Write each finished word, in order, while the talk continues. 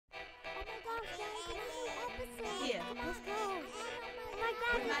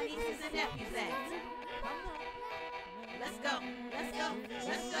nieces and nephews at? Let's go, let's go,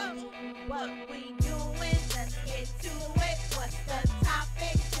 let's go. What we doing? Let's get to it. What's the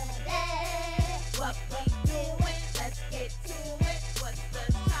topic today? What we doing? Let's get to it. What's the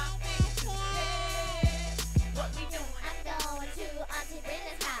topic today? What we doing? I'm going to Auntie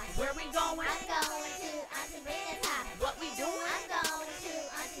Brina's house. Where we going? I'm going to Auntie Brina's house. What we doing? I'm going to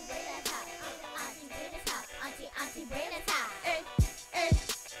Auntie Brina's house. Auntie Brina's house. Auntie Brina's house. Hey, hey,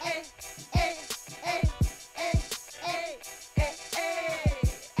 hey, hey, hey, hey, hey, hey, hey,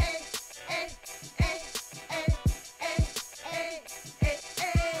 hey, hey, hey,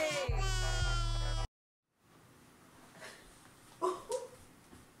 hey.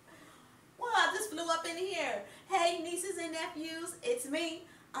 Well, I just flew up in here. Hey, nieces and nephews, it's me,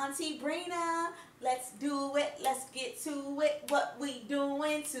 Auntie Brina. Let's do it. Let's get to it. What we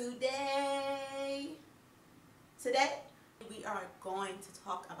doing today? Today, we are going to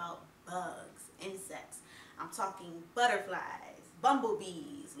talk about bugs, insects. I'm talking butterflies,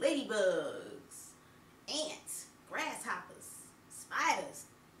 bumblebees, ladybugs, ants, grasshoppers, spiders.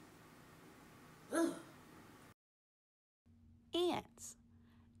 Ugh. Ants.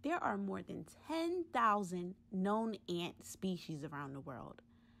 There are more than 10,000 known ant species around the world.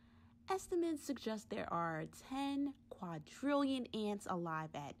 Estimates suggest there are 10 quadrillion ants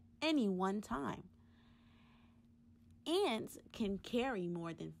alive at any one time. Ants can carry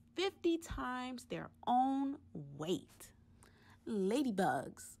more than 50 times their own weight.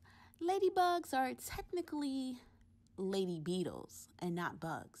 Ladybugs. Ladybugs are technically lady beetles and not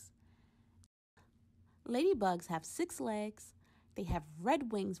bugs. Ladybugs have 6 legs. They have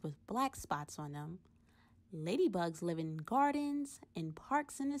red wings with black spots on them. Ladybugs live in gardens and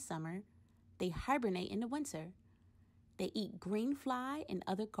parks in the summer. They hibernate in the winter. They eat green fly and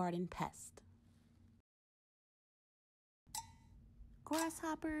other garden pests.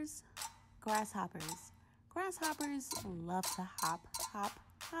 Grasshoppers. Grasshoppers love to hop.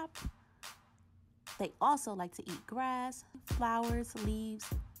 They also like to eat grass, flowers, leaves,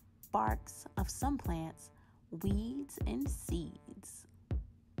 barks of some plants, weeds, and seeds.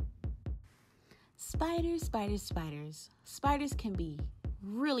 Spiders. Spiders can be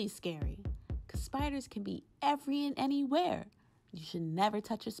really scary because spiders can be every and anywhere. You should never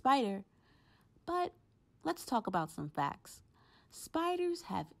touch a spider. But let's talk about some facts. Spiders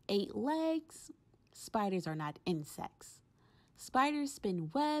have 8 legs. Spiders are not insects. Spiders spin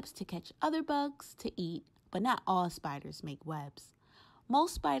webs to catch other bugs to eat, but not all spiders make webs.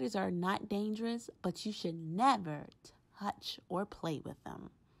 Most spiders are not dangerous, but you should never touch or play with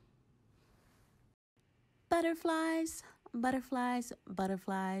them. Butterflies.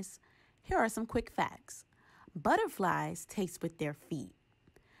 Here are some quick facts. Butterflies taste with their feet.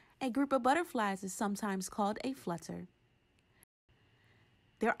 A group of butterflies is sometimes called a flutter.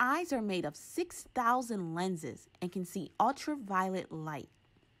 Their eyes are made of 6,000 lenses and can see ultraviolet light.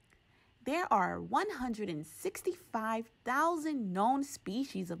 There are 165,000 known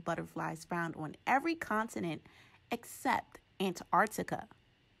species of butterflies found on every continent except Antarctica.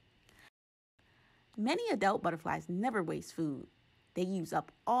 Many adult butterflies never waste food. They use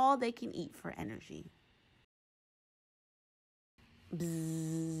up all they can eat for energy.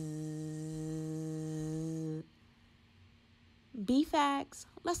 Bzzz. Bee facts.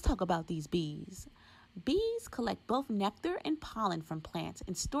 Let's talk about these bees. Bees collect both nectar and pollen from plants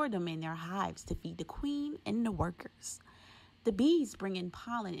and store them in their hives to feed the queen and the workers. The bees bring in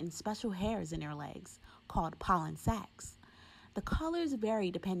pollen in special hairs in their legs, called pollen sacs. The colors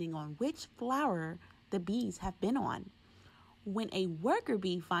vary depending on which flower the bees have been on. When a worker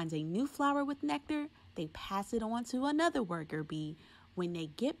bee finds a new flower with nectar, they pass it on to another worker bee. When they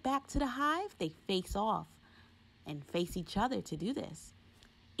get back to the hive, they face off and face each other to do this.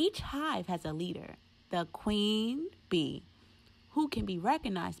 Each hive has a leader, the queen bee, who can be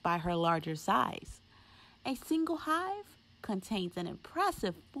recognized by her larger size. A single hive contains an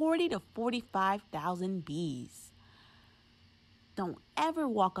impressive 40 to 45,000 bees. Don't ever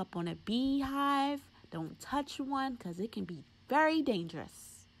walk up on a beehive. Don't touch one because it can be very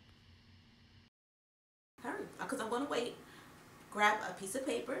dangerous. Hurry, because I'm going to wait. Grab a piece of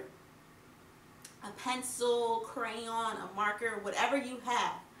paper, a pencil, crayon, a marker, whatever you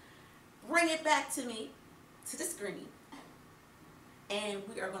have. Bring it back to me, to the screen, and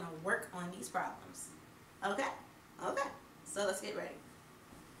we are going to work on these problems. Okay? Okay. So let's get ready.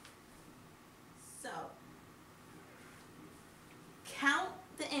 So, count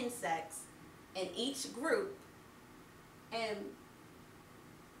the insects in each group, and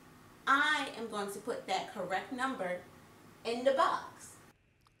I am going to put that correct number in the box.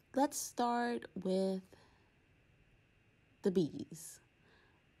 Let's start with the bees.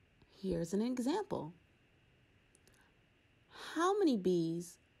 Here's an example. How many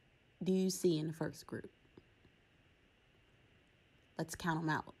bees do you see in the first group? Let's count them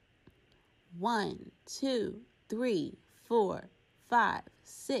out. 1, 2, 3, 4, 5,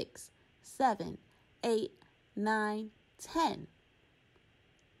 6, 7, 8, 9, 10.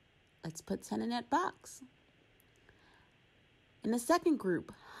 Let's put 10 in that box. In the second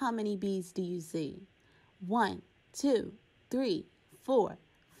group, how many bees do you see? 1, 2, 3, 4,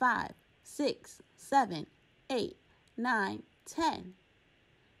 5, 6, 7, 8, 9, 10.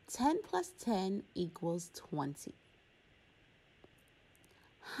 10 plus 10 equals 20.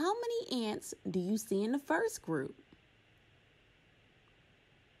 How many ants do you see in the first group?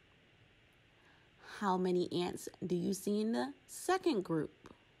 How many ants do you see in the second group?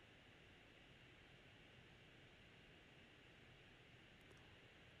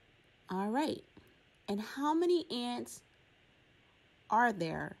 All right. And how many ants are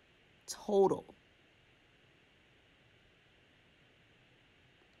there total?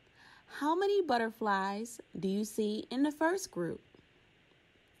 How many butterflies do you see in the first group?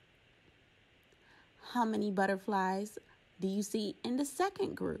 How many butterflies do you see in the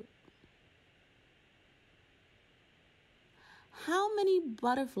second group? How many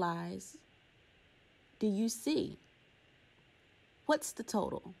butterflies do you see? What's the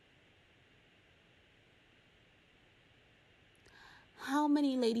total? How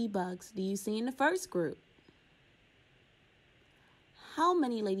many ladybugs do you see in the first group? How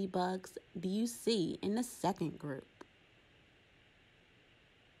many ladybugs do you see in the second group?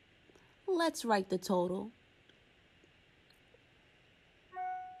 Let's write the total.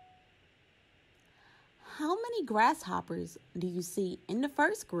 How many grasshoppers do you see in the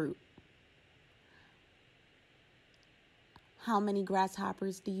first group? How many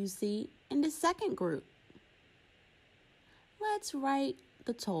grasshoppers do you see in the second group? Let's write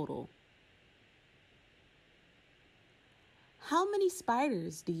the total. How many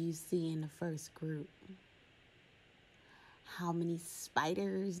spiders do you see in the first group? How many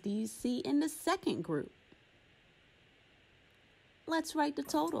spiders do you see in the second group? Let's write the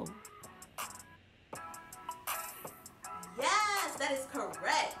total. Yes, that is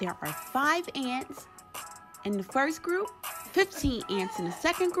correct. There are 5 ants in the first group, 15 ants in the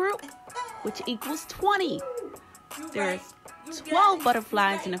second group, which equals 20. There's 12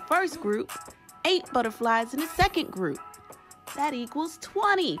 butterflies in the first group, 8 butterflies in the second group. That equals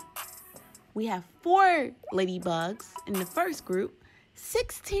 20. We have 4 ladybugs in the first group,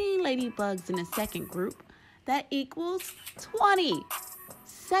 16 ladybugs in the second group. That equals 20.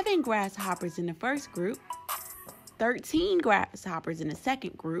 7 grasshoppers in the first group, 13 grasshoppers in the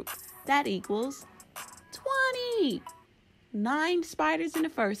second group. That equals 20. 9 spiders in the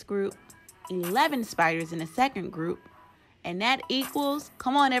first group, 11 spiders in the second group. And that equals,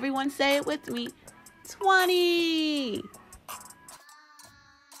 come on everyone, say it with me, 20.